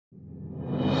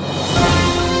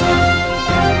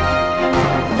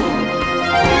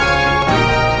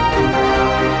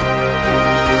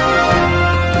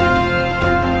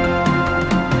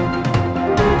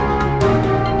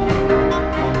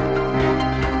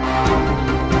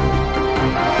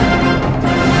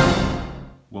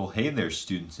hey there,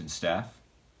 students and staff.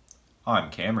 I'm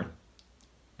Cameron,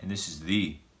 and this is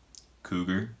the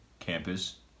Cougar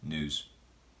Campus News.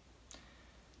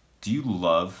 Do you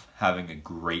love having a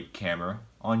great camera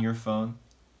on your phone?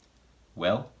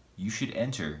 Well, you should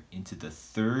enter into the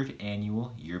 3rd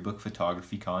annual yearbook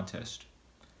photography contest.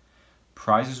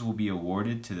 Prizes will be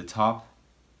awarded to the top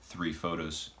 3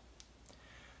 photos.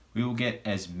 We will get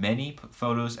as many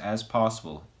photos as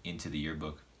possible into the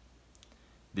yearbook.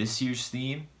 This year's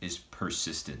theme is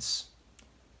persistence,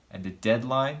 and the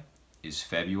deadline is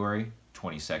February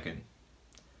 22nd.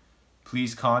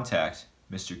 Please contact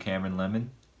Mr. Cameron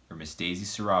Lemon or Miss Daisy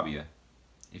Sarabia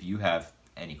if you have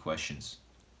any questions.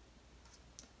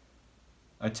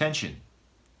 Attention,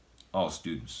 all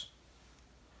students.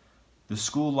 The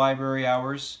school library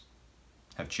hours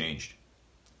have changed.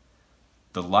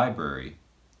 The library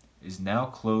is now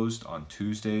closed on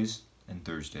Tuesdays and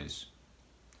Thursdays,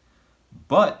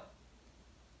 but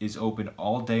is open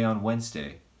all day on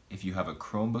Wednesday if you have a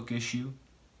Chromebook issue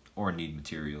or need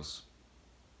materials.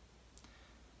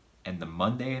 And the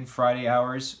Monday and Friday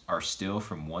hours are still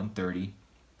from 1:30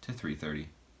 to 3:30.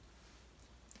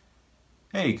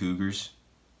 Hey Cougars,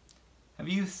 have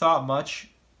you thought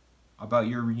much about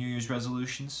your New Year's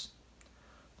resolutions?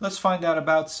 Let's find out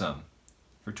about some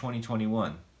for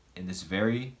 2021 in this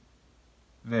very,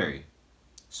 very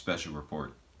special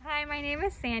report. Hi, my name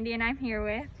is Sandy and I'm here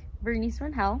with Bernice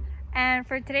Renhel. And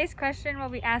for today's question, we'll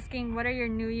be asking, what are your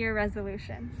New Year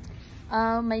resolutions?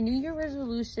 My New Year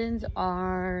resolutions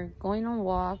are going on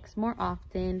walks more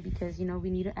often because, we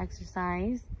need to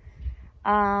exercise.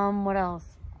 What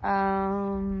else?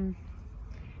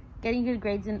 Getting good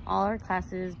grades in all our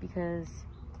classes because,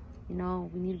 we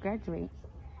need to graduate.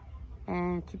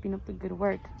 And keeping up the good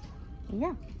work. And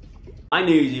yeah. My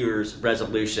New Year's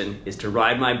resolution is to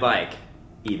ride my bike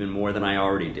even more than I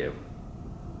already do.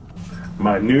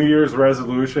 My New Year's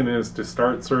resolution is to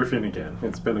start surfing again.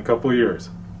 It's been a couple years.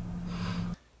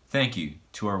 Thank you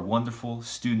to our wonderful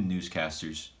student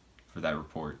newscasters for that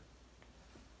report.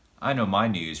 I know my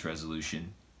New Year's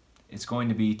resolution. It's going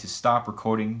to be to stop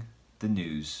recording the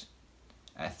news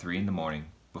at 3 in the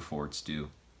morning before it's due.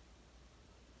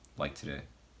 Like today.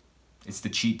 It's the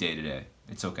cheat day today.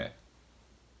 It's okay.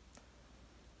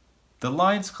 The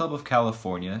Lions Club of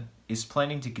California is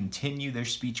planning to continue their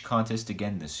speech contest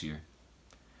again this year.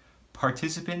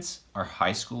 Participants are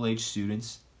high school age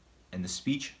students, and the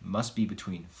speech must be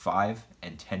between 5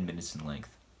 and 10 minutes in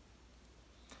length.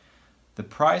 The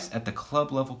prize at the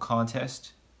club level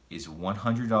contest is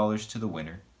 $100 to the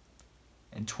winner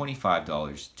and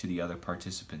 $25 to the other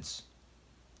participants.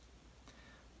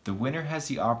 The winner has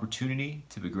the opportunity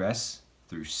to progress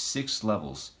through 6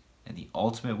 levels, and the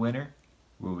ultimate winner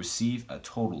will receive a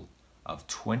total of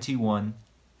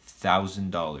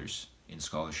 $21,000 in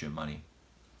scholarship money.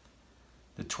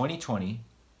 The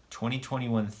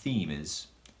 2020-2021 theme is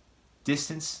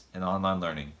Distance and Online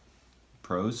Learning,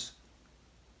 Pros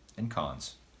and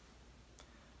Cons.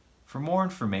 For more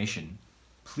information,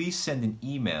 please send an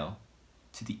email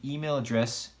to the email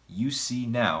address you see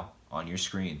now on your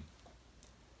screen.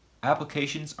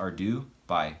 Applications are due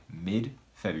by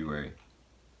mid-February.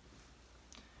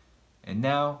 And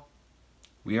now,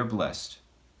 we are blessed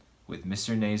with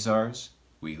Mr. Nazar's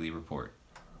weekly report.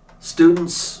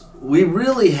 Students, we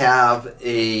really have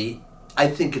I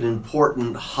think, an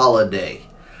important holiday.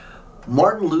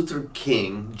 Martin Luther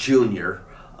King Jr.,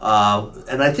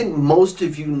 and I think most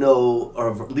of you know,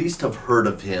 or at least have heard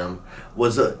of him,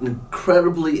 was an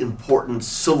incredibly important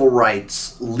civil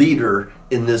rights leader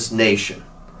in this nation.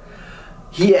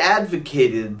 He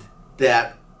advocated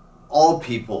that all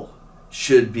people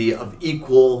should be of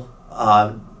equal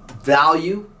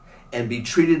value and be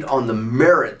treated on the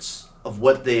merits of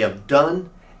what they have done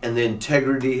and the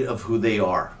integrity of who they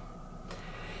are.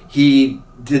 He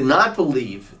did not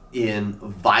believe in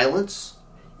violence,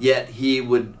 yet he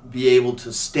would be able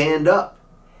to stand up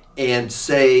and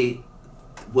say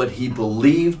what he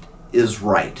believed is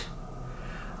right.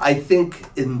 I think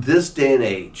in this day and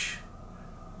age,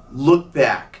 look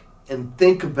back and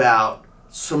think about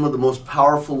some of the most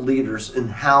powerful leaders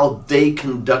and how they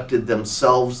conducted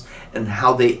themselves and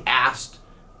how they asked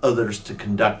others to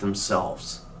conduct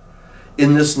themselves.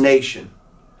 In this nation,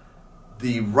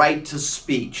 the right to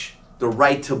speech, the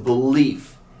right to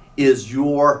belief is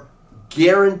your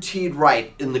guaranteed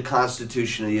right in the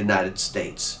Constitution of the United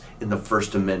States, in the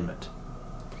First Amendment.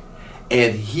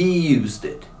 And he used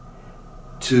it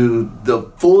to the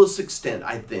fullest extent,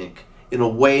 I think, in a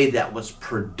way that was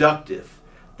productive,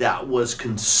 that was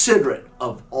considerate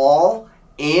of all,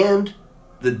 and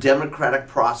the democratic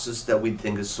process that we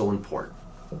think is so important.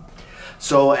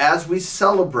 So as we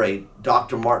celebrate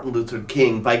Dr. Martin Luther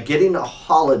King by getting a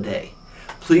holiday,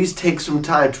 please take some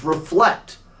time to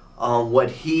reflect on what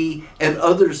he and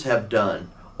others have done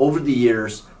over the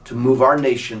years to move our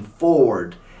nation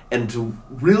forward, and to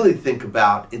really think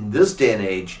about, in this day and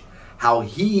age, how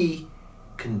he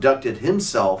conducted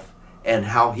himself and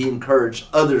how he encouraged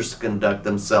others to conduct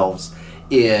themselves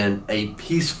in a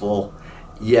peaceful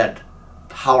yet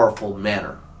powerful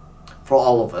manner. For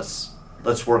all of us,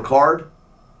 let's work hard.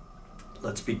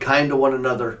 Let's be kind to one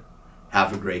another.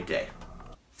 Have a great day.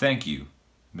 Thank you,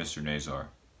 Mr. Nazar.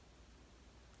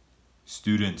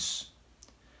 Students,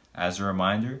 as a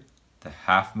reminder, the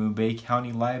Half Moon Bay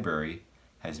County Library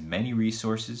has many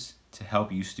resources to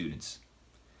help you students.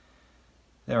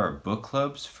 There are book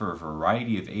clubs for a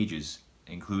variety of ages,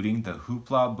 including the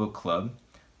Hoopla Book Club,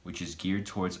 which is geared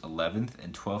towards 11th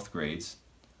and 12th grades.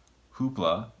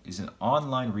 Hoopla is an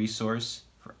online resource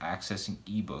for accessing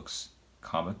ebooks,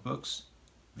 comic books,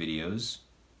 videos,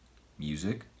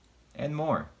 music, and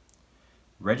more.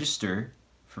 Register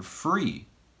for free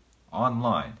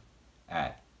online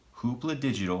at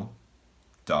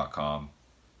hoopladigital.com.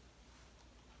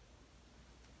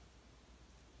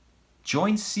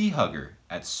 Join Sea Hugger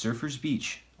at Surfers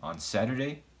Beach on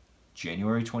Saturday,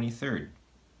 January 23rd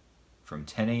from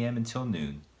 10 a.m. until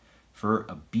noon for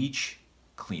a beach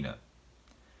cleanup.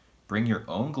 Bring your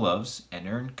own gloves and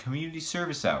earn community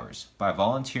service hours by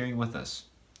volunteering with us.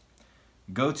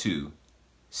 Go to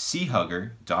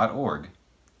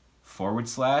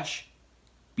seahugger.org/beach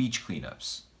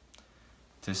cleanups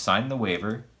to sign the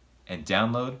waiver and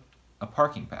download a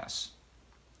parking pass.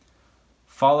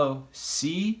 Follow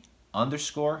C_Hugger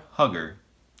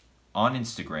on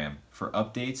Instagram for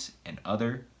updates and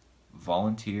other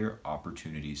volunteer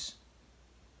opportunities.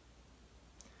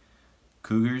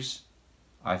 Cougars,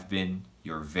 I've been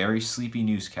your very sleepy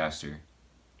newscaster,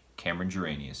 Cameron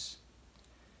Geranius.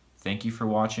 Thank you for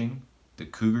watching the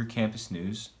Cougar Campus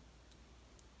News,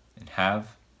 and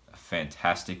have a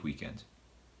fantastic weekend.